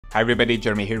Hi everybody,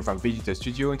 Jeremy here from Davinci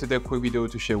Studio, and today a quick video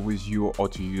to share with you how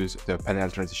to use the panel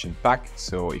transition pack.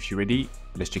 So if you're ready,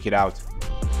 let's check it out.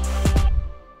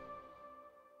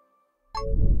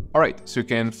 Alright, so you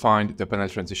can find the panel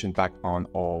transition pack on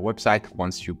our website.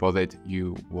 Once you bought it,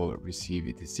 you will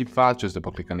receive the zip file. Just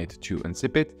double click on it to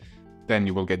unzip it. Then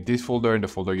you will get this folder. In the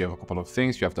folder, you have a couple of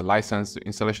things. You have the license, the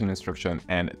installation instruction,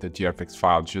 and the DFX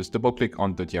file. Just double click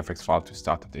on the DFX file to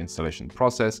start the installation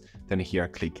process. Then here,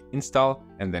 click install,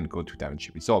 and then go to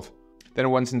Davinci Resolve. Then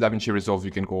once in Davinci Resolve,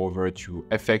 you can go over to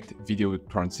Effect, Video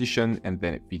Transition, and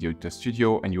then Video to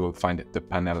Studio, and you will find the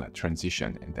panel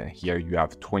transition. And then here you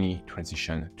have 20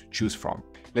 transitions to choose from.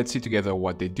 Let's see together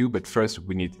what they do, but first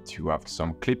we need to have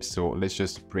some clips. So let's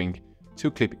just bring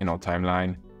two clips in our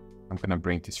timeline. I'm gonna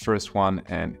bring this first one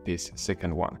and this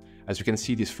second one. As you can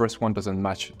see, this first one doesn't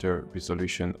match the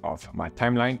resolution of my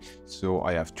timeline. So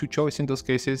I have two choices in those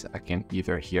cases. I can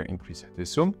either here increase the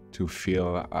zoom to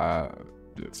fill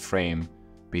the frame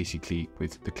basically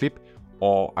with the clip,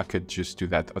 or I could just do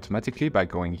that automatically by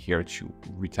going here to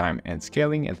retime and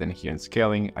scaling. And then here in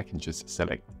scaling, I can just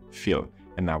select fill,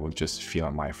 and I will just fill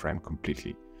my frame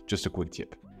completely. Just a quick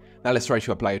tip. Now let's try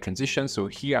to apply a transition. So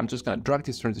here I'm just going to drag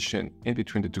this transition in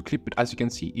between the two clips, but as you can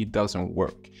see, it doesn't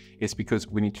work. It's because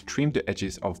we need to trim the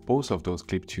edges of both of those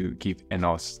clips to give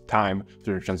enough time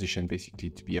for the transition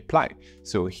basically to be applied.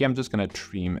 So here I'm just going to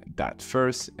trim that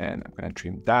first, and I'm going to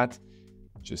trim that,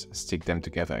 just stick them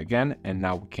together again, and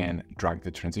now we can drag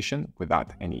the transition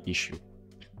without any issue.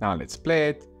 Now let's play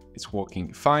it. It's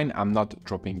working fine. I'm not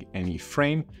dropping any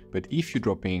frame, but if you're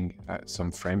dropping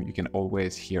some frame, you can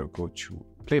always here go to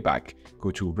playback, go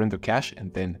to render cache,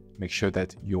 and then make sure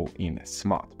that you're in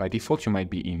smart. By default, you might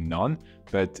be in none,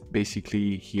 but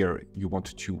basically here you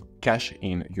want to cache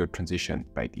in your transition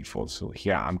by default. So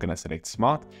here I'm gonna select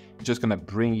smart. I'm just gonna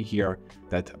bring here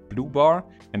that blue bar,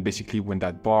 and basically when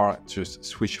that bar just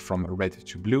switch from red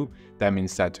to blue, that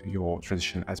means that your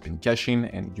transition has been cached in,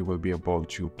 and you will be able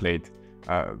to play it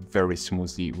very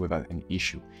smoothly without any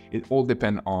issue. It all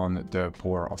depends on the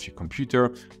power of your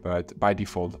computer, but by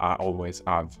default, I always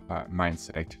have mine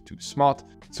selected to smart.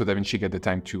 So Davinci get the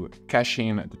time to cache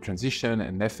in the transition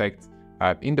and effect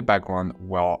in the background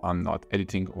while I'm not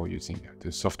editing or using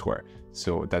the software.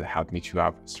 So that helped me to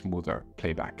have smoother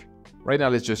playback. Right now,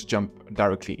 let's just jump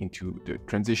directly into the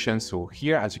transition. So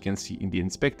here, as you can see in the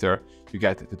inspector, you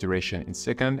get the duration in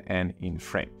second and in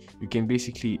frame. You can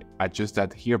basically adjust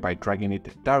that here by dragging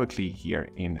it directly here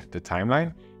in the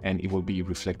timeline, and it will be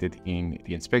reflected in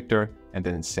the inspector. And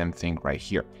then same thing right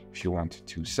here. If you want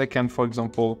 2 seconds, for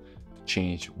example, the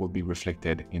change will be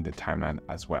reflected in the timeline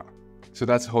as well. So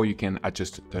that's how you can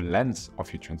adjust the length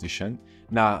of your transition.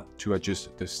 Now to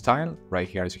adjust the style, right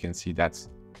here, as you can see, that's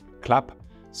clap.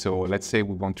 So let's say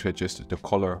we want to adjust the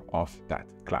color of that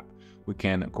clap. We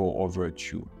can go over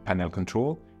to panel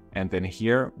control, and then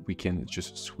here we can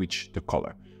just switch the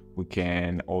color. We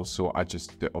can also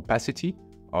adjust the opacity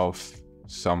of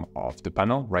some of the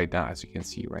panel. Right now, as you can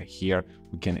see right here,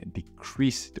 we can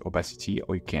decrease the opacity,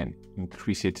 or you can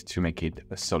increase it to make it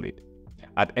a solid.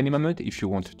 At any moment, if you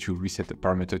want to reset the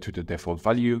parameter to the default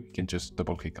value, you can just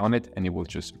double click on it, and it will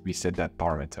just reset that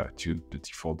parameter to the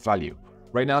default value.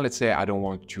 Right now, let's say I don't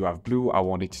want to have blue. I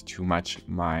want it to match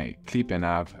my clip and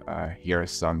have here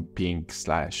some pink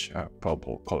 /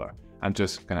 purple color. I'm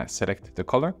just gonna select the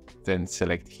color, then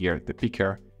select here the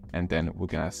picker, and then we're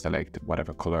gonna select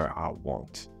whatever color I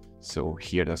want. So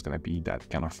here, there's gonna be that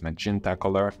kind of magenta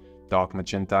color, dark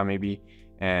magenta maybe.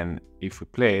 And if we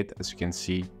play it, as you can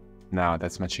see, now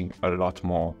that's matching a lot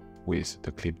more with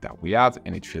the clip that we have,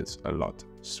 and it feels a lot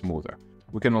smoother.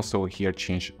 We can also here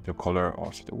change the color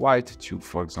of the white to,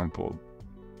 for example,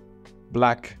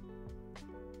 black.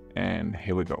 And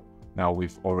here we go. Now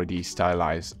we've already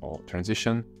stylized our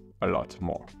transition a lot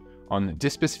more. On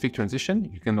this specific transition,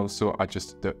 you can also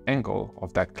adjust the angle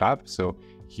of that clap. So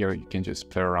here you can just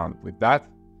play around with that,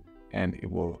 and it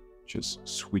will just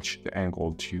switch the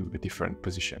angle to a different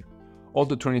position. All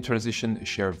the 20 transitions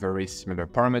share very similar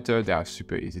parameters. They are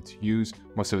super easy to use.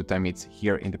 Most of the time it's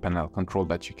here in the panel control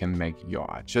that you can make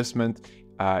your adjustment.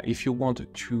 If you want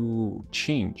to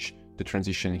change the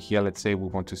transition here, let's say we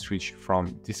want to switch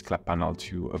from this clap panel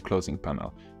to a closing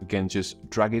panel, you can just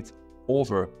drag it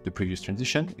over the previous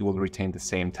transition. It will retain the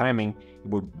same timing. It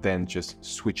will then just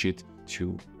switch it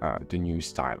to the new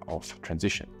style of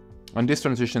transition. On this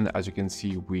transition, as you can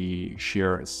see, we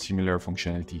share similar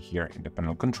functionality here in the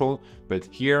panel control, but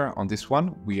here on this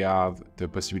one, we have the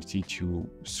possibility to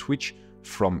switch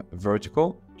from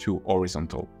vertical to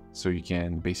horizontal. So you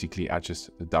can basically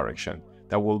adjust the direction.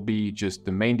 That will be just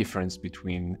the main difference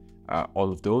between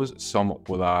all of those. Some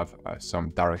will have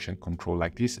some direction control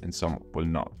like this, and some will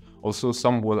not. Also,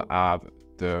 some will have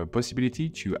the possibility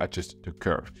to adjust the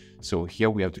curve. So here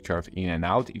we have the curve in and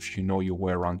out. If you know your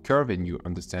way around curve and you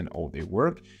understand how they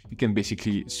work, you can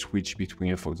basically switch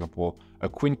between, for example, a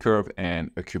queen curve and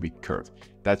a cubic curve.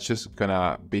 That's just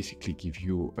gonna basically give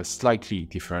you a slightly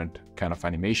different kind of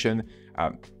animation.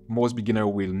 Most beginner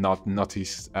will not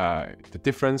notice the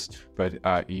difference, but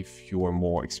if you are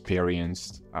more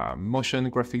experienced motion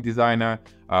graphic designer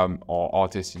or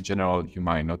artist in general, you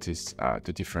might notice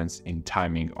the difference in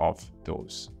timing of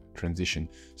those transition.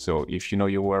 So if you know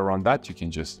your way around that, you can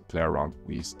just play around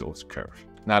with those curves.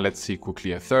 Now let's see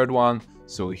quickly a third one.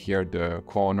 So here the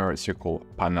corner circle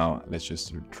panel, let's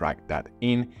just drag that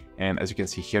in. And as you can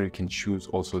see here, you can choose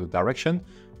also the direction,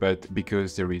 but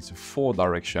because there is 4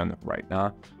 direction right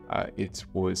now, it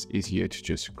was easier to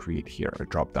just create here a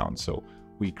drop down. So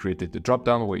we created the drop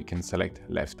down where you can select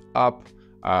left up,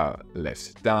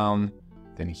 left down,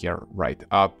 then here right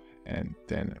up, and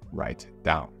then right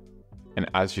down. And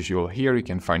as usual here, you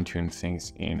can fine tune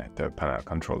things in the panel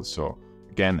controls. So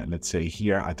again, let's say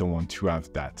here, I don't want to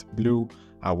have that blue.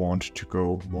 I want to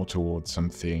go more towards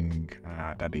something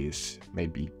that is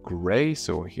maybe gray.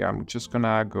 So here, I'm just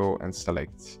gonna go and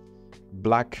select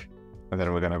black, and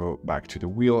then we're gonna go back to the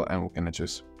wheel and we're gonna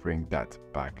just bring that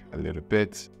back a little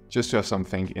bit, just to have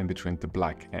something in between the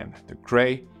black and the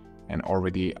gray. And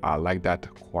already I like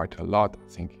that quite a lot. I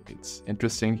think it's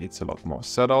interesting. It's a lot more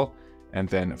subtle. And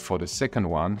then for the second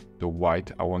one, the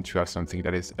white, I want to have something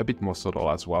that is a bit more subtle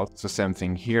as well. So same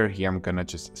thing here. Here I'm gonna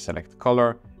just select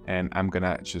color and I'm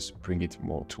gonna just bring it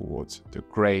more towards the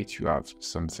gray to have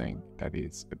something that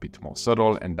is a bit more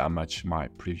subtle and that match my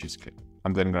previous clip.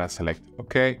 I'm then gonna select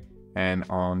OK. And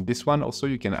on this one also,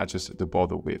 you can adjust the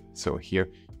border width. So here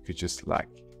you could just like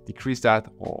decrease that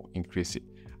or increase it.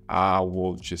 I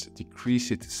will just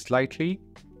decrease it slightly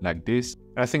like this.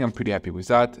 I think I'm pretty happy with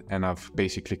that, and I've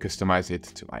basically customized it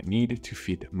to my need to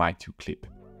fit my 2 clips.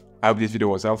 I hope this video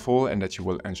was helpful and that you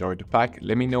will enjoy the pack.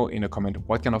 Let me know in a comment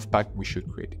what kind of pack we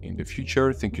should create in the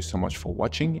future. Thank you so much for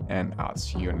watching, and I'll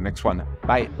see you in the next one.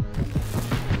 Bye!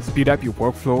 Speed up your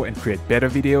workflow and create better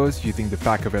videos using the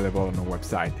pack available on our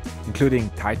website, including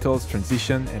titles,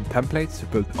 transition, and templates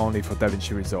built only for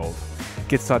Davinci Resolve.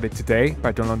 Get started today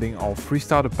by downloading our free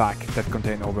starter pack that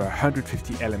contains over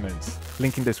 150 elements.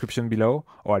 Link in the description below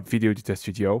or at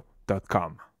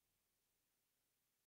videoeditorstudio.com.